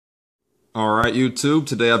Alright YouTube,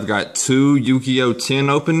 today I've got two Yu-Gi-Oh! 10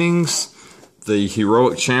 openings, the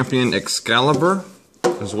Heroic Champion Excalibur,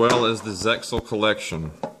 as well as the Zexal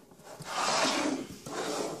collection.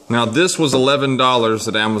 Now this was $11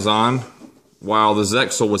 at Amazon, while the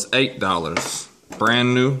Zexal was $8,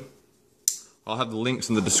 brand new. I'll have the links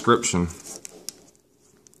in the description.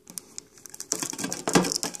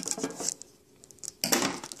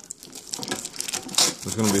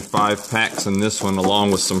 There's going to be 5 packs in this one,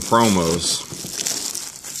 along with some promos.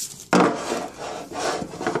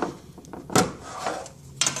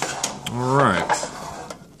 Alright.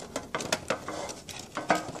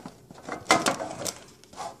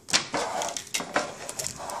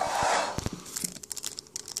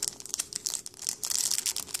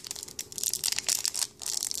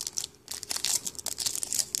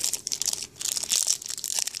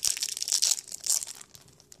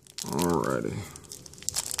 Alrighty.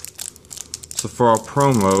 So for our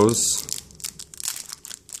promos,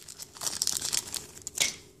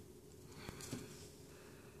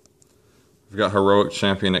 we've got Heroic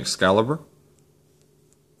Champion Excalibur,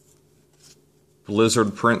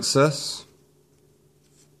 Blizzard Princess,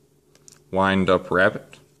 Wind Up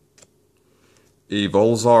Rabbit,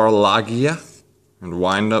 Evolzar Lagia, and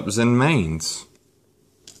Wind Up Zen Mains.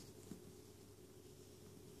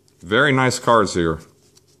 Very nice cards here.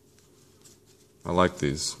 I like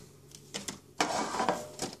these.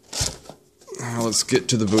 Now let's get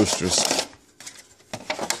to the boosters.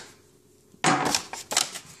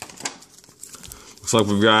 Looks like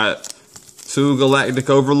we've got 2 Galactic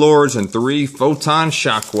Overlords and 3 Photon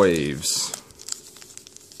Shockwaves.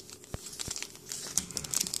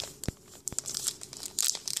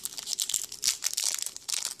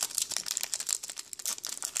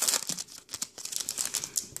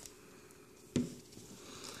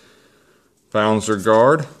 Bouncer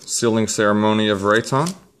Guard, Sealing Ceremony of Rayton,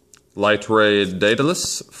 Light Ray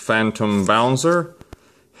Daedalus, Phantom Bouncer,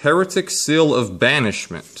 Heretic Seal of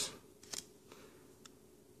Banishment,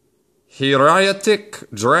 Hieratic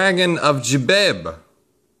Dragon of Jibeb,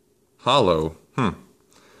 Hollow,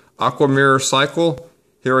 Aqua Mirror Cycle,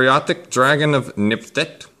 Hieratic Dragon of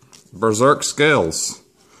Niptet, Berserk Scales.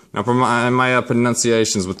 Now my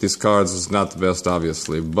pronunciations with these cards is not the best,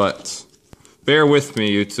 obviously, but bear with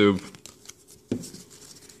me, YouTube.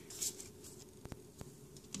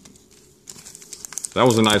 That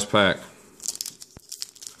was a nice pack.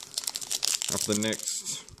 Now for the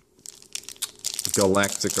next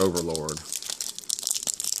Galactic Overlord.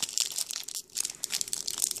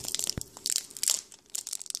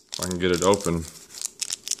 If I can get it open.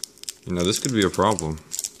 You know, this could be a problem.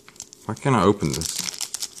 Why can't I open this?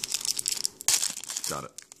 Got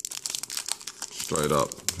it. Straight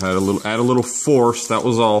up. Add a little force, that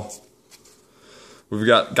was all. We've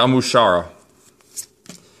got Gamushara,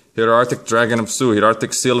 Hieratic Dragon of Su,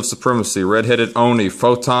 Hieratic Seal of Supremacy, Red-Headed Oni,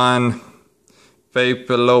 Photon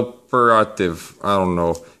Papiloperative, I don't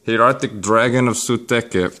know, Hieratic Dragon of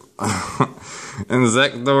Suteke, and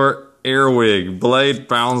Zekdor Earwig, Blade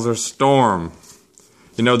Bouncer Storm.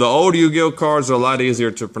 You know, the old Yu-Gi-Oh! Cards are a lot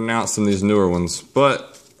easier to pronounce than these newer ones,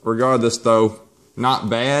 but regardless though, not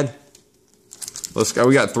bad. Let's go,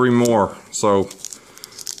 we got 3 more, so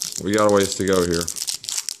we got a ways to go here.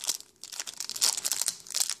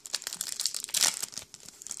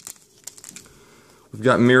 We've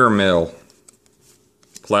got Mirror Mail,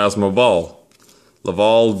 Plasma Ball,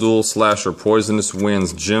 Laval Dual Slasher, Poisonous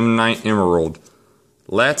Winds, Gem Knight Emerald,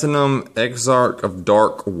 Latinum Exarch of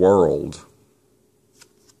Dark World,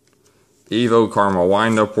 Evo Karma,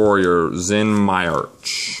 Wind Up Warrior, Zen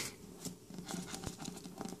Myarch.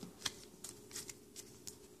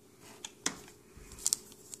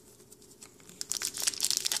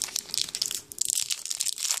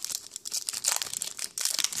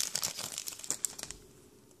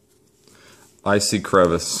 Icy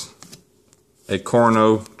Crevice, a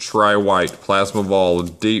Corno Tri-White, Plasma Ball,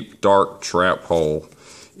 Deep Dark Trap Hole,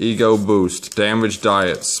 Ego Boost, Damage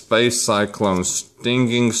Diet, Space Cyclone,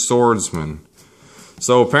 Stinging Swordsman.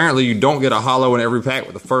 So apparently you don't get a holo in every pack,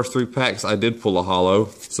 but the first 3 packs I did pull a holo,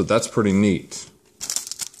 so that's pretty neat.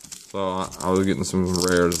 So I was getting some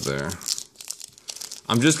rares there.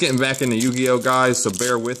 I'm just getting back into Yu-Gi-Oh! Guys, so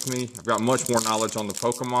bear with me. I've got much more knowledge on the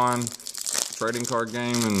Pokemon trading card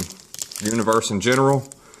game and universe in general,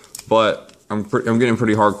 but I'm getting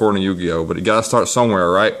pretty hardcore into Yu-Gi-Oh! But you gotta start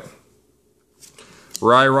somewhere, right?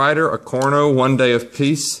 Rai Rider, a Corno, One Day of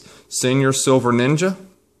Peace, Senior Silver Ninja,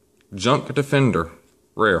 Junk Defender,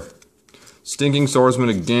 rare. Stinking Swordsman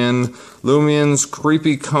again, Lumien's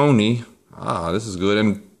Creepy Coney, this is good,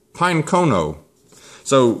 and Pine Kono.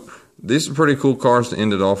 So these are pretty cool cards to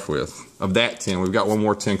end it off with. Of that 10, we've got one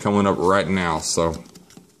more 10 coming up right now, so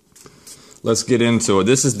let's get into it.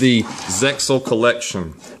 This is the Zexal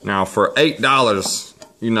collection. Now for $8,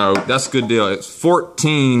 you know, that's a good deal. It's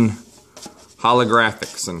 14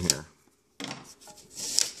 holographics in here.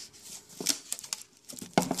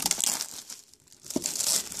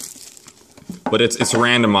 But it's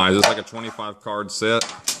randomized. It's like a 25 card set.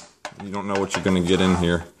 You don't know what you're going to get in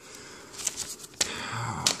here.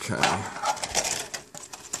 Okay.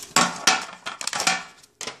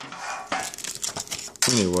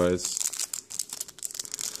 Anyways,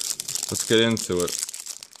 let's get into it.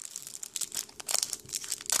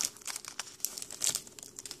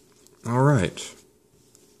 All right.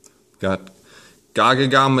 Got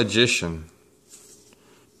Gaga Magician.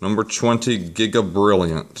 Number 20, Giga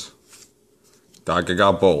Brilliant.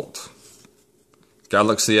 Gaga Bolt.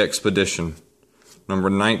 Galaxy Expedition. Number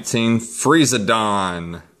 19,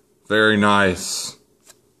 Freezadon. Very nice.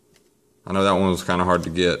 I know that one was kind of hard to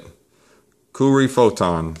get. Kuri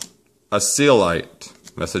Photon. A Sealite.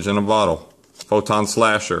 Message in a Bottle. Photon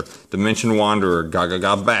Slasher. Dimension Wanderer.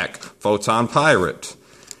 Gaga Back. Photon Pirate.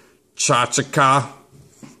 Chachaka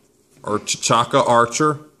or Chachaka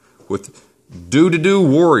Archer with Doo-Doo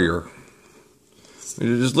Warrior.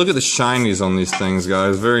 Just look at the shinies on these things,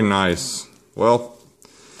 guys. Very nice. Well,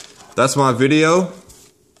 that's my video.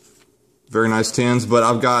 Very nice tins, but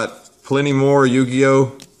I've got plenty more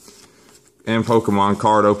Yu-Gi-Oh! And Pokemon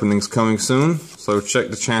card openings coming soon, so check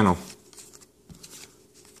the channel.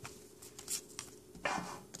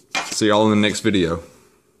 See y'all in the next video.